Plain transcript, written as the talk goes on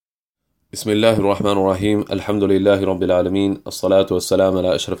بسم الله الرحمن الرحيم الحمد لله رب العالمين الصلاة والسلام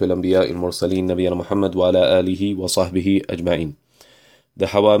على أشرف الأنبياء المرسلين نبينا محمد وعلى آله وصحبه أجمعين. The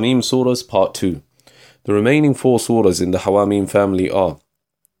Hawamim Surahs Part 2. The remaining 4 surahs in the Hawamim family are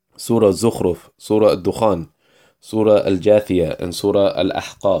Surah Zukhruf, Surah Al-Dukhan, Surah Al-Jathiyah and Surah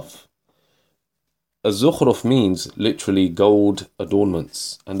Al-Ahqaf. Al-Zukhruf means literally gold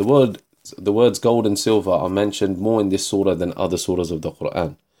adornments, and the words gold and silver are mentioned more in this surah than other surahs of the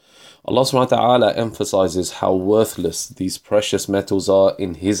Quran. Allah subhanahu wa ta'ala emphasizes how worthless these precious metals are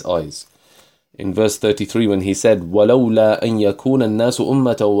in His eyes. In verse 33 when He said, وَلَوْلَا أَن يَكُونَ النَّاسُ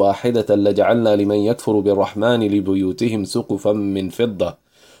أُمَّةً وَاحِدَةً لَجَعَلْنَا لِمَنْ يَكْفُرُ بِالرَّحْمَنِ لِبُيُوتِهِمْ سُقُفًا مِّن فِضَّةٍ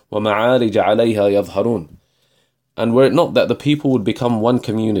وَمَعَارِجَ عَلَيْهَا يَظْهَرُونَ. And were it not that the people would become one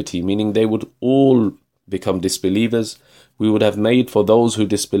community, meaning they would all become disbelievers, we would have made for those who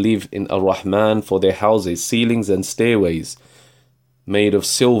disbelieve in Ar-Rahman for their houses, ceilings and stairways made of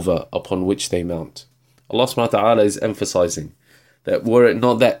silver upon which they mount. Allah subhanahu wa ta'ala is emphasizing that were it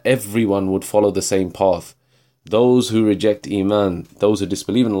not that everyone would follow the same path, those who reject Iman, those who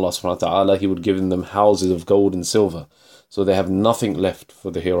disbelieve in Allah subhanahu wa ta'ala, He would give them houses of gold and silver, so they have nothing left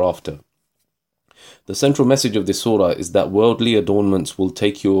for the hereafter. The central message of this surah is that worldly adornments will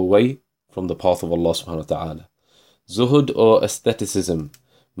take you away from the path of Allah subhanahu wa ta'ala. Zuhud or aestheticism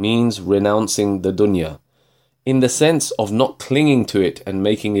means renouncing the dunya, in the sense of not clinging to it and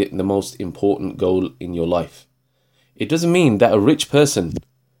making it the most important goal in your life. It doesn't mean that a rich person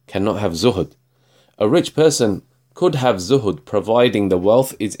cannot have zuhud. A rich person could have zuhud providing the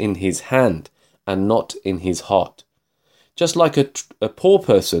wealth is in his hand and not in his heart. Just like a poor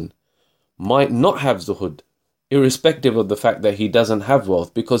person might not have zuhud, irrespective of the fact that he doesn't have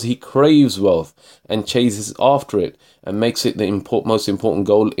wealth, because he craves wealth and chases after it and makes it the most important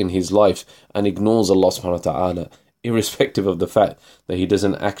goal in his life and ignores Allah subhanahu wa ta'ala, irrespective of the fact that he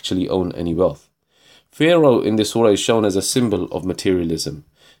doesn't actually own any wealth. Pharaoh in this surah is shown as a symbol of materialism.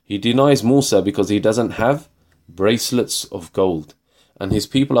 He denies Musa because he doesn't have bracelets of gold, and his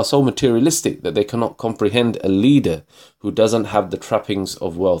people are so materialistic that they cannot comprehend a leader who doesn't have the trappings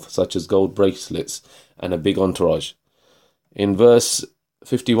of wealth, such as gold bracelets and a big entourage. In verse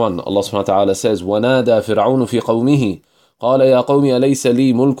 51, Allah subhanahu wa ta'ala says, وَنَادَى فِرْعَوْنُ فِي قَوْمِهِ قَالَ يَا قَوْمِ أَلَيْسَ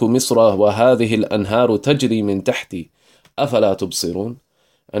لِي مُلْكُ مِصْرَ وَهَذِهِ الْأَنْهَارُ تَجْرِي مِنْ تَحْتِي أَفَلَا تُبْصِرُونَ.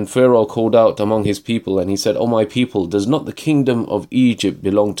 And Pharaoh called out among his people and he said, O my people, does not the kingdom of Egypt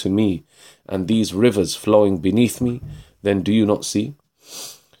belong to me, and these rivers flowing beneath me? Then do you not see?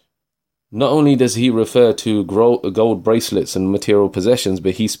 Not only does he refer to gold bracelets and material possessions,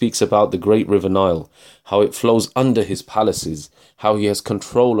 but he speaks about the great river Nile, how it flows under his palaces, how he has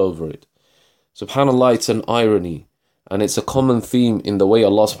control over it. SubhanAllah, it's an irony, and it's a common theme in the way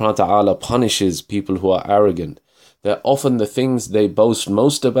Allah subhanahu wa ta'ala punishes people who are arrogant, that often the things they boast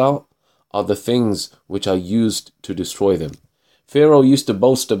most about are the things which are used to destroy them. Pharaoh used to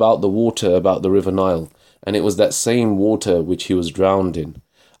boast about the water, about the river Nile, and it was that same water which he was drowned in.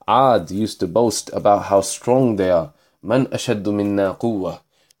 Ad used to boast about how strong they are. Man ashaddu minna quwwah.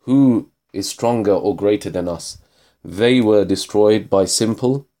 Who is stronger or greater than us? They were destroyed by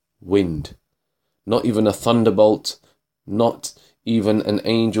simple wind. Not even a thunderbolt, not even an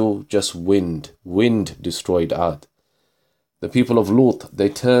angel, just wind. Wind destroyed Ad. The people of Lut, they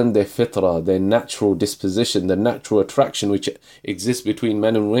turned their fitrah, their natural disposition, the natural attraction which exists between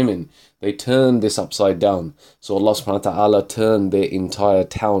men and women, they turned this upside down. So Allah subhanahu wa ta'ala turned their entire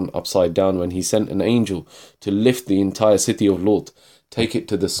town upside down when He sent an angel to lift the entire city of Lut, take it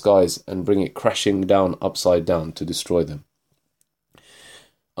to the skies and bring it crashing down upside down to destroy them.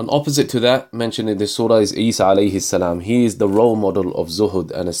 An opposite to that mentioned in this surah is Isa alayhi salam. He is the role model of zuhud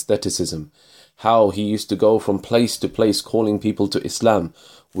and aestheticism. How he used to go from place to place calling people to Islam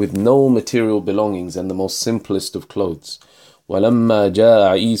with no material belongings and the most simplest of clothes. وَلَمَّا جَاءَ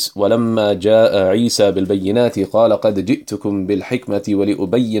عِيسَى بِالْبَيِّنَاتِ قَالَ قَدْ جِئْتُكُمْ بِالْحِكْمَةِ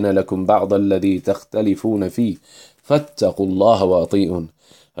وَلِأُبَيِّنَ لَكُمْ بَعْضَ الَّذِي تَخْتَلِفُونَ فِيهِ فَاتَّقُوا اللَّهَ وَأَطِيعُونَ.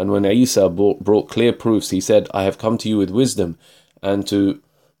 And when Isa brought clear proofs, he said, I have come to you with wisdom and to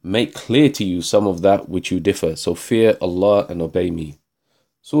make clear to you some of that which you differ. So fear Allah and obey me.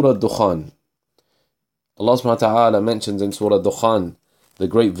 Surah Dukhan. Allah subhanahu wa ta'ala mentions in Surah Dukhan the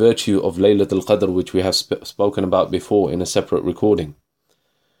great virtue of Laylatul Qadr, which we have spoken about before in a separate recording.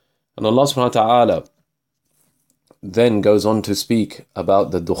 And Allah subhanahu wa ta'ala then goes on to speak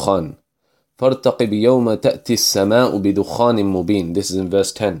about the Dukhan. فَارْتَقِبْ يَوْمَ تَأْتِ السَّمَاءُ بِدُخَانٍ مُبِينٍ. This is in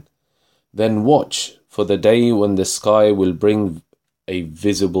verse 10. Then watch for the day when the sky will bring a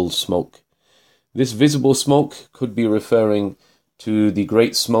visible smoke. This visible smoke could be referring to the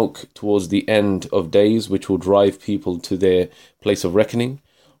great smoke towards the end of days, which will drive people to their place of reckoning,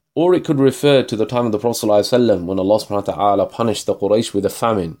 Or it could refer to the time of the Prophet ﷺ when Allah subhanahu wa ta'ala punished the Quraysh with a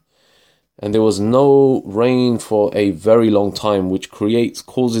famine. And there was no rain for a very long time, which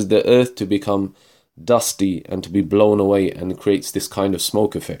causes the earth to become dusty and to be blown away, and creates this kind of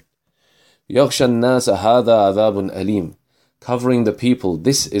smoke effect. يَغْشَى النَّاسَ هَذَا عَذَابٌ أَلِيمٌ. Covering the people,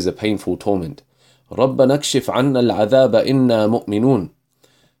 this is a painful torment. رَبَّنَا اكْشِفْ عَنَّا الْعَذَابَ إِنَّا مُؤْمِنُونَ.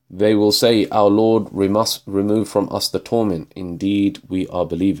 They will say, our Lord, we must remove from us the torment. Indeed, we are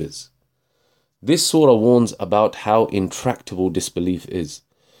believers. This surah warns about how intractable disbelief is.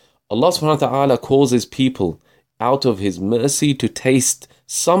 Allah subhanahu wa ta'ala causes people out of His mercy to taste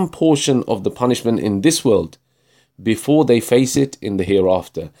some portion of the punishment in this world before they face it in the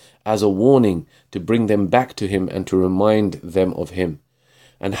hereafter, as a warning to bring them back to Him and to remind them of Him.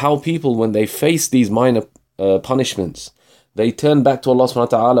 And how people, when they face these minor punishments, they turn back to Allah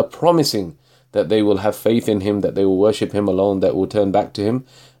subhanahu wa ta'ala, promising that they will have faith in Him, that they will worship Him alone, that will turn back to Him.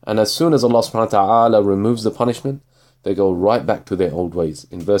 And as soon as Allah subhanahu wa ta'ala removes the punishment, they go right back to their old ways.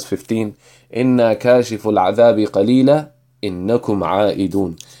 In verse 15, إِنَّا كَاشِفُ الْعَذَابِ قَلِيلًا إِنَّكُمْ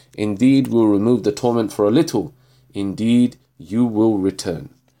عَائِدُونَ. Indeed, we'll remove the torment for a little. Indeed, you will return.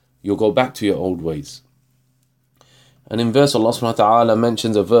 You'll go back to your old ways. And in verse, Allah subhanahu wa ta'ala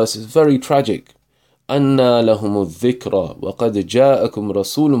mentions a verse, it's very tragic. أَنَّا لَهُمُ الذِّكْرَى وَقَدْ جَاءَكُمْ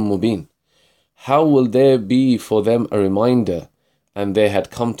رَسُولٌ مُبِينٌ. How will there be for them a reminder, and there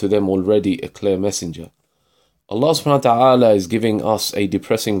had come to them already a clear messenger? Allah subhanahu wa ta'ala is giving us a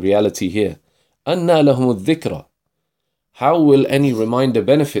depressing reality here. أَنَّا لَهُمُ الذِّكْرَى. How will any reminder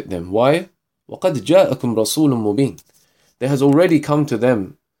benefit them? Why? وَقَدْ جَاءَكُمْ رَسُولٌ مُبِينٌ. There has already come to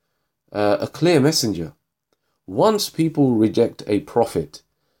them a clear messenger. Once people reject a prophet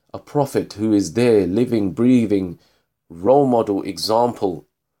who is there, living, breathing, role model, example,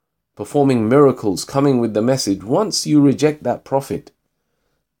 performing miracles, coming with the message, once you reject that prophet,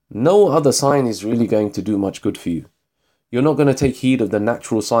 no other sign is really going to do much good for you. You're not going to take heed of the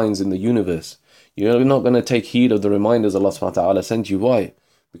natural signs in the universe. You're not going to take heed of the reminders Allah subhanahu wa ta'ala sent you. Why?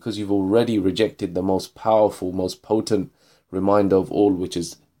 Because you've already rejected the most powerful, most potent reminder of all, which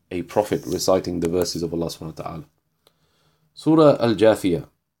is a prophet reciting the verses of Allah subhanahu wa ta'ala. Surah Al-Jathiyah.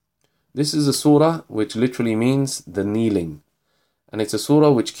 This is a surah which literally means the kneeling. And it's a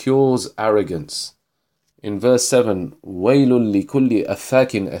surah which cures arrogance. In verse 7, وَيْلٌ لِكُلِّ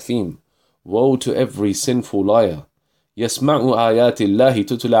أَفَّاكٍ أَثِيمٍ. Woe to every sinful liar. يَسْمَعُ آيَاتِ اللَّهِ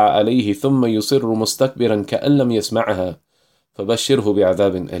تُتْلَى عَلَيْهِ ثُمَّ يُصِرُّ مُسْتَكْبِرًا كَأَن لَّمْ يَسْمَعْهَا فَبَشِّرْهُ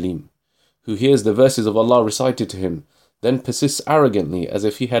بِعَذَابٍ أَلِيمٍ. Who hears the verses of Allah recited to him, then persists arrogantly as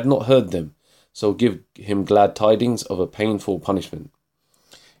if he had not heard them, so give him glad tidings of a painful punishment.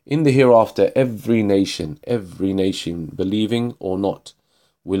 In the hereafter, every nation, believing or not,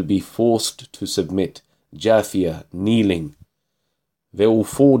 will be forced to submit, jathiyah, kneeling. They will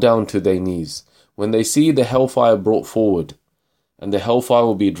fall down to their knees when they see the hellfire brought forward, and the hellfire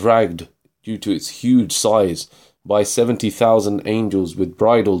will be dragged due to its huge size by 70,000 angels with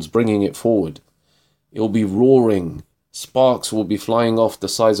bridles bringing it forward. It will be roaring, sparks will be flying off the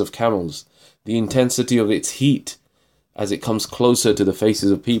size of camels, the intensity of its heat as it comes closer to the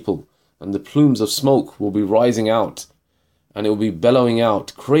faces of people, and the plumes of smoke will be rising out, and it will be bellowing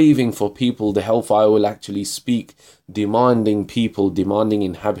out, craving for people. The hellfire will actually speak, demanding people, demanding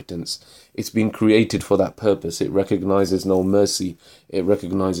inhabitants. It's been created for that purpose. It recognizes no mercy, it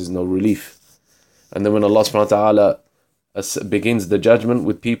recognizes no relief. And then when Allah subhanahu wa ta'ala begins the judgment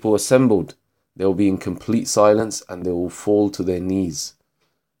with people assembled, they will be in complete silence and they will fall to their knees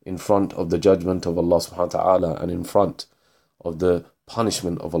in front of the judgment of Allah subhanahu wa ta'ala and in front of the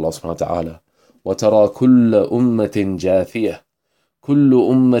punishment of Allah subhanahu wa ta'ala. وَتَرَى كُلَّ أُمَّةٍ جَاثِيَةٍ كُلُّ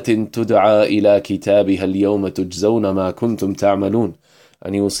أُمَّةٍ تُدْعَى إِلَى كِتَابِهَا الْيَوْمَ تُجْزَوْنَ مَا كُنْتُمْ تَعْمَلُونَ.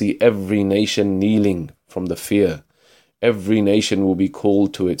 And you will see every nation kneeling from the fear. Every nation will be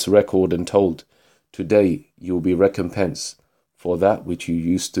called to its record and told, today you will be recompensed for that which you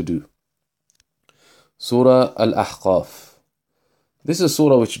used to do. Surah Al-Ahqaf. This is a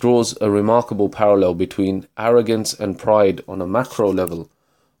surah which draws a remarkable parallel between arrogance and pride on a macro level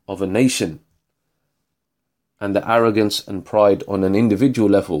of a nation and the arrogance and pride on an individual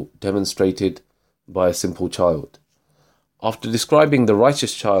level demonstrated by a simple child. After describing the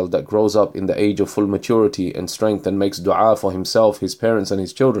righteous child that grows up in the age of full maturity and strength and makes dua for himself, his parents and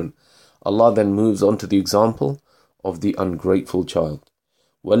his children, Allah then moves on to the example of the ungrateful child.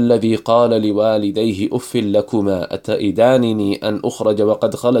 وَالَّذِي قَالَ لِوَالِدَيْهِ أُفٍّ لَكُمَا أَتَئِدَانِنِي أَنْ أُخْرَجَ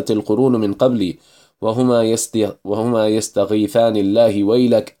وَقَدْ خَلَتِ الْقُرُونُ مِنْ قَبْلِي وَهُمَا يَسْتَغِيثَانِ اللَّهِ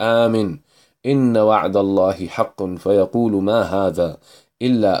وَيْلَكَ آمِنْ إِنَّ وَعْدَ اللَّهِ حَقٌّ فَيَقُولُ مَا هَذَا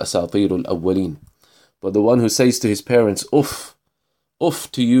إِلَّا أَسَاطِيرُ الْأَوَّلِينَ. But the one who says to his parents, Uff,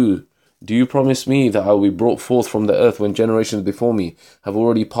 Uff to you! Do you promise me that I will be brought forth from the earth when generations before me have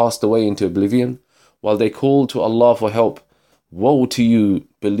already passed away into oblivion? While they call to Allah for help, woe to you,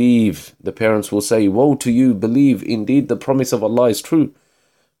 believe. The parents will say, woe to you, believe. Indeed, the promise of Allah is true.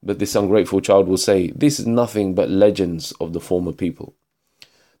 But this ungrateful child will say, this is nothing but legends of the former people.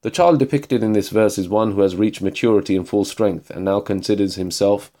 The child depicted in this verse is one who has reached maturity and full strength and now considers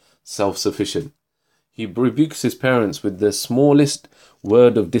himself self-sufficient. He rebukes his parents with the smallest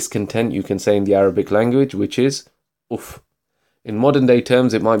word of discontent you can say in the Arabic language, which is uff. In modern day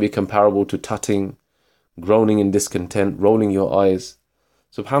terms, it might be comparable to tutting, groaning in discontent, rolling your eyes.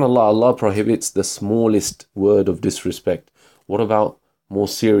 SubhanAllah, Allah prohibits the smallest word of disrespect. What about more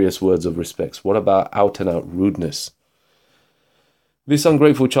serious words of respect? What about out and out rudeness? This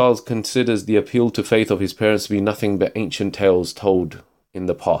ungrateful child considers the appeal to faith of his parents to be nothing but ancient tales told in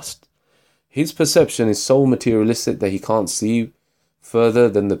the past. His perception is so materialistic that he can't see further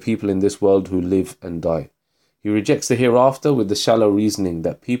than the people in this world who live and die. He rejects the hereafter with the shallow reasoning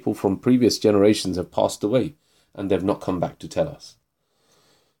that people from previous generations have passed away and they've not come back to tell us.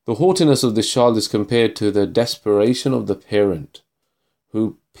 The haughtiness of this child is compared to the desperation of the parent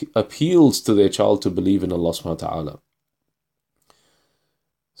who appeals to their child to believe in Allah subhanahu wa ta'ala.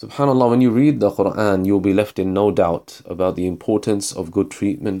 SubhanAllah, when you read the Quran, you'll be left in no doubt about the importance of good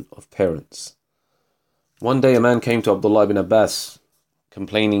treatment of parents. One day a man came to Abdullah ibn Abbas,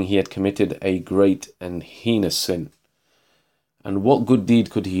 complaining he had committed a great and heinous sin. And what good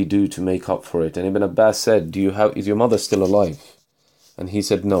deed could he do to make up for it? And Ibn Abbas said, is your mother still alive? And he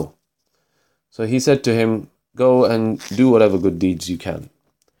said, no. So he said to him, go and do whatever good deeds you can.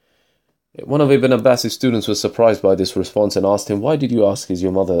 One of Ibn Abbas' students was surprised by this response and asked him, why did you ask, is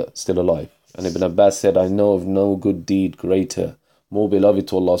your mother still alive? And Ibn Abbas said, I know of no good deed greater, more beloved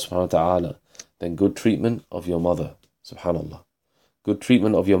to Allah subhanahu wa ta'ala, than good treatment of your mother. SubhanAllah. Good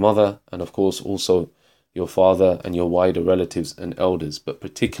treatment of your mother, and of course also your father and your wider relatives and elders, but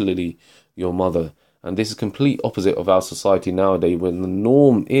particularly your mother. And this is complete opposite of our society nowadays, when the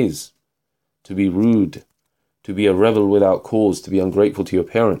norm is to be rude, to be a rebel without cause, to be ungrateful to your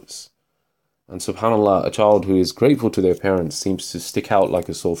parents. And SubhanAllah, a child who is grateful to their parents seems to stick out like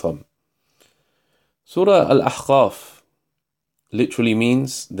a sore thumb. Surah Al-Ahqaf literally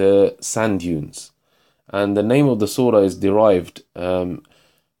means the sand dunes. And the name of the surah is derived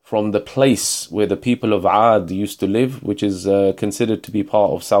from the place where the people of Ad used to live, which is considered to be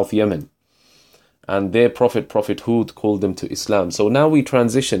part of South Yemen. And their Prophet Hud, called them to Islam. So now we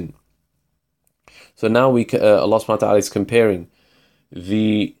transition. So now Allah subhanahu wa ta'ala is comparing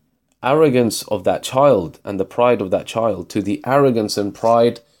the arrogance of that child and the pride of that child to the arrogance and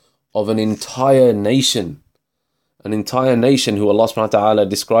pride of an entire nation. An entire nation who Allah subhanahu wa ta'ala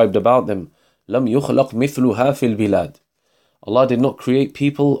described about them. لم يخلق مثلها في البلاد. Allah did not create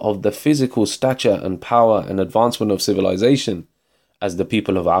people of the physical stature and power and advancement of civilization as the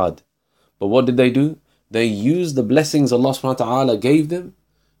people of Ad. But what did they do? They used the blessings Allah subhanahu wa ta'ala gave them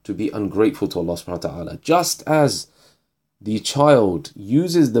to be ungrateful to Allah subhanahu wa ta'ala. Just as the child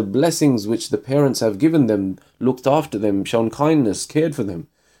uses the blessings which the parents have given them, looked after them, shown kindness, cared for them,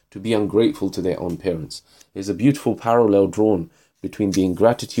 to be ungrateful to their own parents. There's a beautiful parallel drawn between the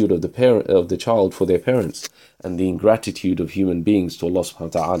ingratitude of the child for their parents and the ingratitude of human beings to Allah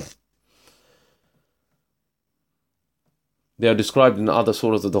subhanahu wa ta'ala. They are described in other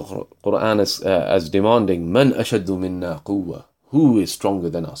surahs of the Quran as demanding, Man ashaddu minna quwwa. Who is stronger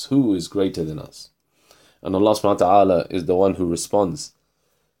than us? Who is greater than us? And Allah subhanahu wa ta'ala is the one who responds.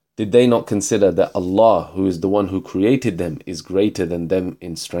 Did they not consider that Allah, who is the one who created them, is greater than them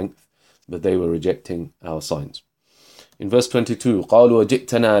in strength? But they were rejecting our signs. In verse 22, قالوا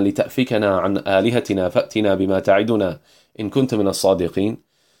وجئتنا لتأفكنا عن آلهتنا فأتنا بما تعدنا إن كنت من الصادقين.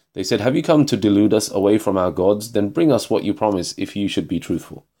 They said, have you come to delude us away from our gods? Then bring us what you promise if you should be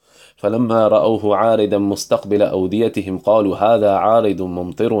truthful. فلما رأوه عارضا مستقبل أوديتهم قالوا هذا عارض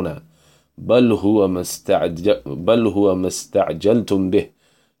ممطرنا بل هو ما استعجلتم به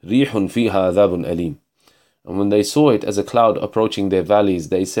ريح فيها عذاب أليم. And when they saw it as a cloud approaching their valleys,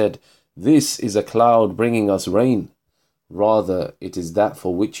 they said, this is a cloud bringing us rain. Rather, it is that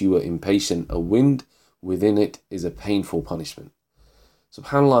for which you were impatient. A wind within it is a painful punishment.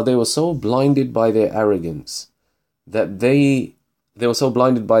 SubhanAllah, they were so blinded by their arrogance that they were so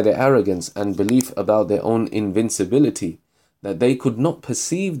blinded by their arrogance and belief about their own invincibility that they could not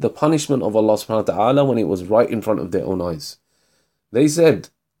perceive the punishment of Allah subhanahu wa ta'ala when it was right in front of their own eyes. They said,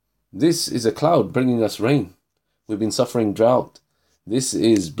 this is a cloud bringing us rain. We've been suffering drought. This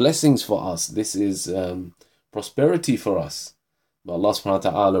is blessings for us. This is prosperity for us. But Allah subhanahu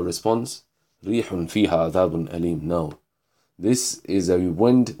wa ta'ala responds, رِيحٌ فِيهَا عَذَابٌ أَلِيمٌ. No. This is a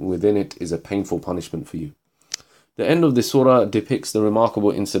wind, within it is a painful punishment for you. The end of this surah depicts the remarkable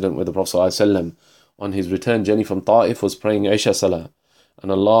incident where the Prophet ﷺ, on his return journey from Ta'if, was praying Isha Salah,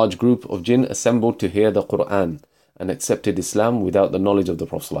 and a large group of jinn assembled to hear the Quran and accepted Islam without the knowledge of the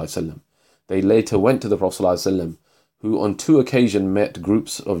Prophet ﷺ. They later went to the Prophet ﷺ, who on 2 occasions met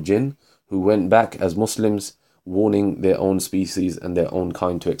groups of jinn who went back as Muslims, warning their own species and their own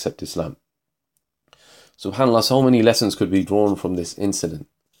kind to accept Islam. SubhanAllah, so many lessons could be drawn from this incident.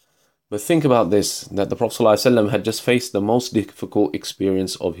 But think about this, that the Prophet ﷺ had just faced the most difficult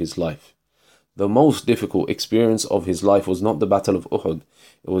experience of his life. The most difficult experience of his life was not the Battle of Uhud.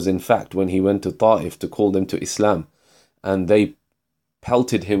 It was in fact when he went to Ta'if to call them to Islam, and they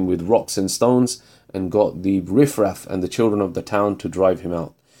pelted him with rocks and stones and got the riffraff and the children of the town to drive him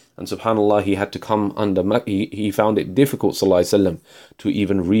out. And subhanAllah, he had to come under Makkah. He found it difficult, sallallahu alaihi wasallam, to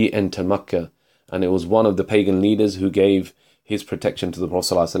even re-enter Makkah. And it was one of the pagan leaders who gave his protection to the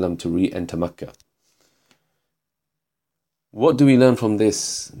Prophet sallallahu alaihi wasallam to re-enter Makkah. What do we learn from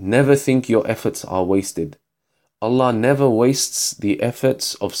this? Never think your efforts are wasted. Allah never wastes the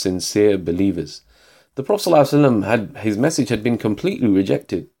efforts of sincere believers. The Prophet ﷺ his message had been completely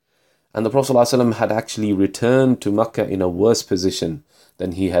rejected, and the Prophet ﷺ had actually returned to Makkah in a worse position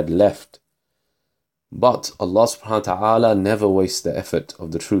than he had left. But Allah subhanahu wa ta'ala never wastes the effort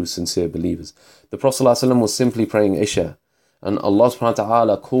of the true sincere believers. The Prophet ﷺ was simply praying Isha, and Allah subhanahu wa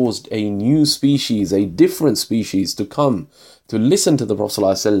ta'ala caused a new species, a different species to come to listen to the Prophet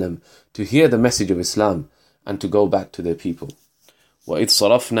ﷺ, to hear the message of Islam, and to go back to their people. وَإِذْ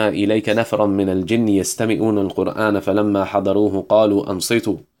صَرَفْنَا إِلَيْكَ نَفَرًا مِنَ الْجِنِّ يَسْتَمِعُونَ الْقُرْآنَ فَلَمَّا حَضَرُوهُ قَالُوا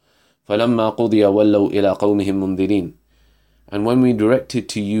أَنصِتُوا فَلَمَّا قُضِيَ وَلَّوْا إِلَىٰ قَوْمِهِمْ مُنذِرِينَ. And when we directed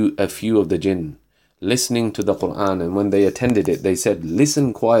to you a few of the jinn, listening to the Qur'an, and when they attended it, they said,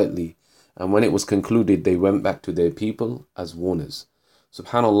 listen quietly. And when it was concluded, they went back to their people as warners.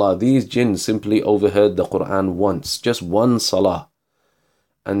 SubhanAllah, these jinn simply overheard the Qur'an once, just one salah.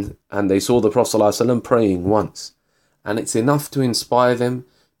 And they saw the Prophet ﷺ praying once. And it's enough to inspire them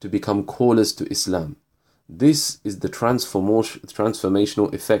to become callers to Islam. This is the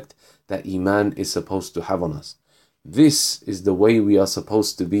transformational effect that Iman is supposed to have on us. This is the way we are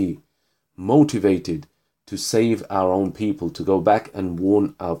supposed to be, motivated to save our own people, to go back and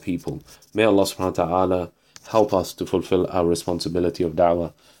warn our people. May Allah subhanahu wa ta'ala help us to fulfill our responsibility of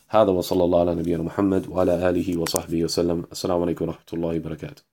da'wah. هذا وصلى الله على نبينا محمد وعلى آله وصحبه وسلم. السلام عليكم ورحمة الله وبركاته.